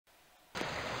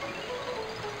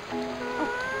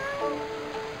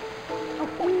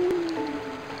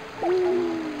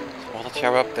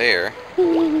Chao up there.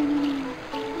 Oh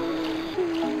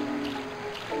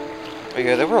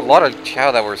yeah, there were a lot of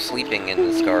Chao that were sleeping in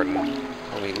this garden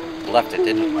when we left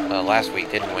it, last week,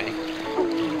 didn't we?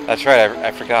 That's right, I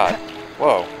forgot.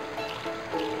 Whoa.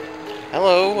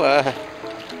 Hello,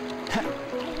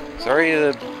 sorry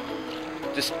to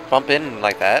just bump in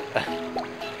like that.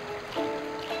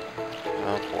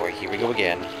 Oh boy, here we go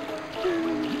again.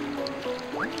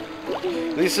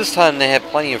 At least this time they have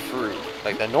plenty of fruit.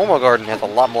 Like, the normal garden has a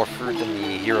lot more fruit than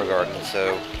the hero garden,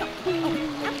 so...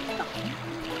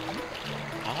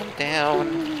 Calm down.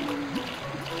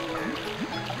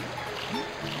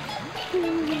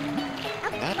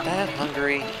 Not that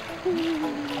hungry.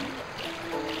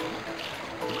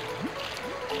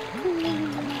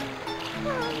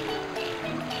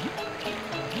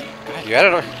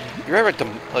 God, you're ever to,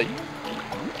 like...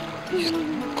 You just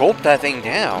gulp that thing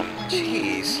down.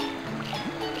 Jeez.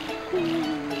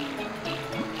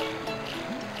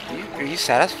 Are you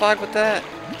satisfied with that?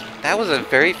 That was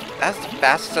that's the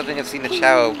fastest I think I've seen the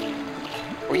Chao.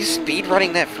 Were you speed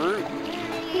running that fruit?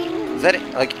 Is that,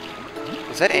 like,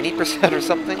 was that 80% or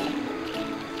something?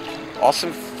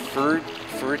 Awesome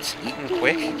fruits eaten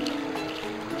quick?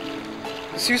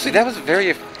 Seriously, that was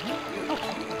you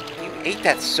ate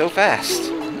that so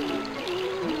fast.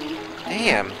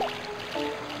 Damn.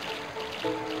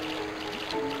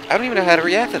 I don't even know how to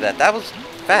react to that. That was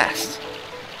fast.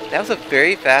 That was a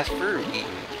very fast fruit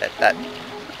eaten. That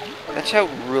Chao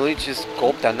really just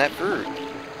gulped down that fruit.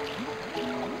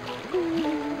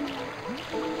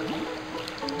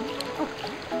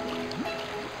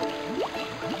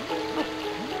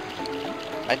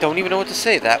 I don't even know what to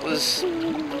say. That was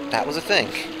a thing.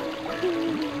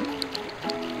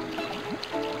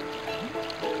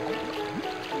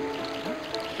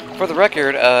 For the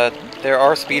record, there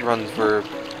are speedruns where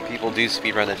people do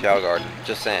speedrun the Chao Garden.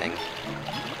 Just saying.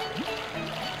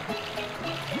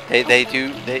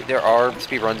 There are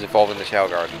speedruns involving the Chao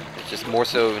Garden. It's just more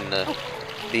so in the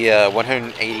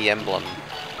 180 emblem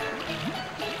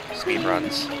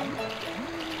speedruns.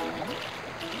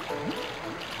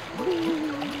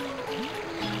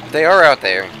 They are out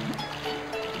there.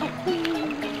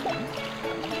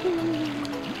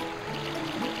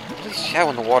 There's Chao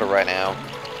in the water right now.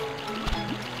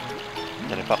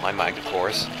 Then I bumped my mic, of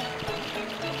course.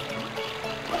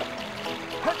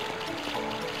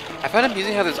 I find it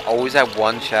amusing how there's always that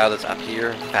one Chao that's up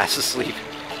here, fast asleep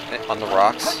on the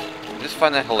rocks. I just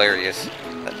find that hilarious.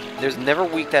 There's never a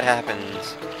week that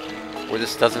happens where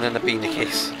this doesn't end up being the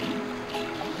case.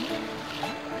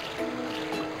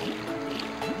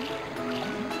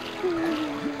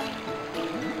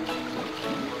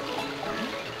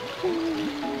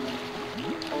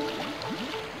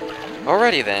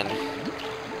 Alrighty then.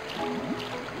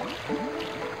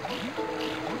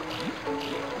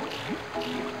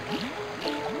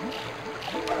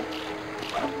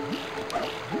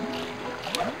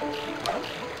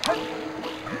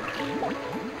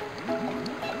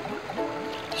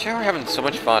 You're having so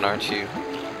much fun, aren't you?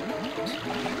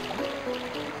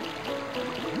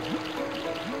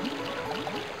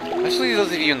 Especially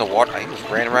those of you in the water. I just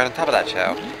ran around on top of that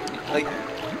Chao. Like,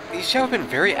 these Chao have been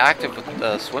very active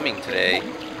with swimming today.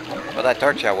 Well, that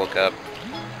dark Chao woke up.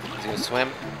 Is he gonna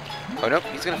swim? Oh nope,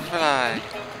 he's gonna fly.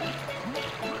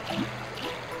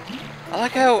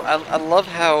 I love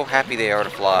how happy they are to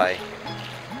fly.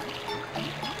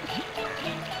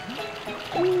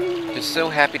 They're so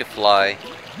happy to fly.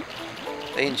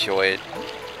 They enjoy it.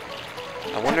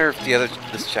 I wonder if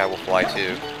this Chao will fly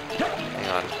too. Hang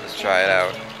on, let's try it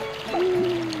out.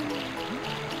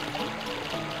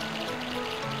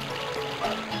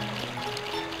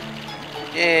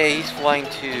 Yay, he's flying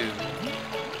too.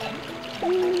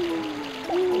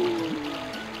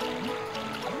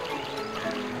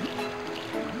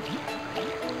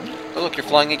 Oh look, you're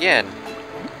flying again.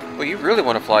 Well, you really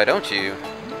want to fly, don't you?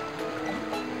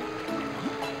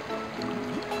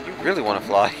 You really want to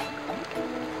fly.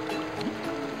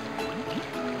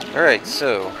 Alright,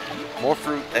 so, more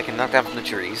fruit I can knock down from the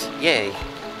trees. Yay! In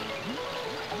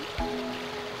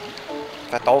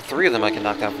fact, all three of them I can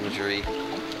knock down from the tree.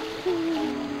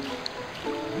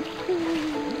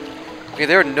 Okay,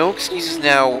 there are no excuses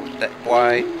now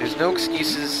there's no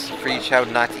excuses for you Chao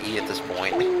not to eat at this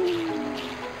point.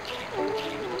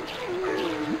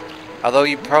 Although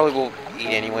you probably will eat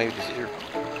anyway because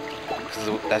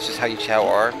that's just how you Chao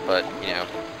are, but you know.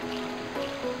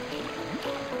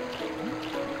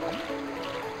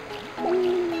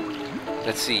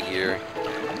 Let's see here.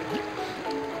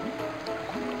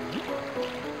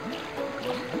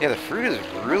 Yeah, the fruit is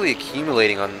really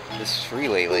accumulating on this tree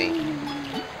lately.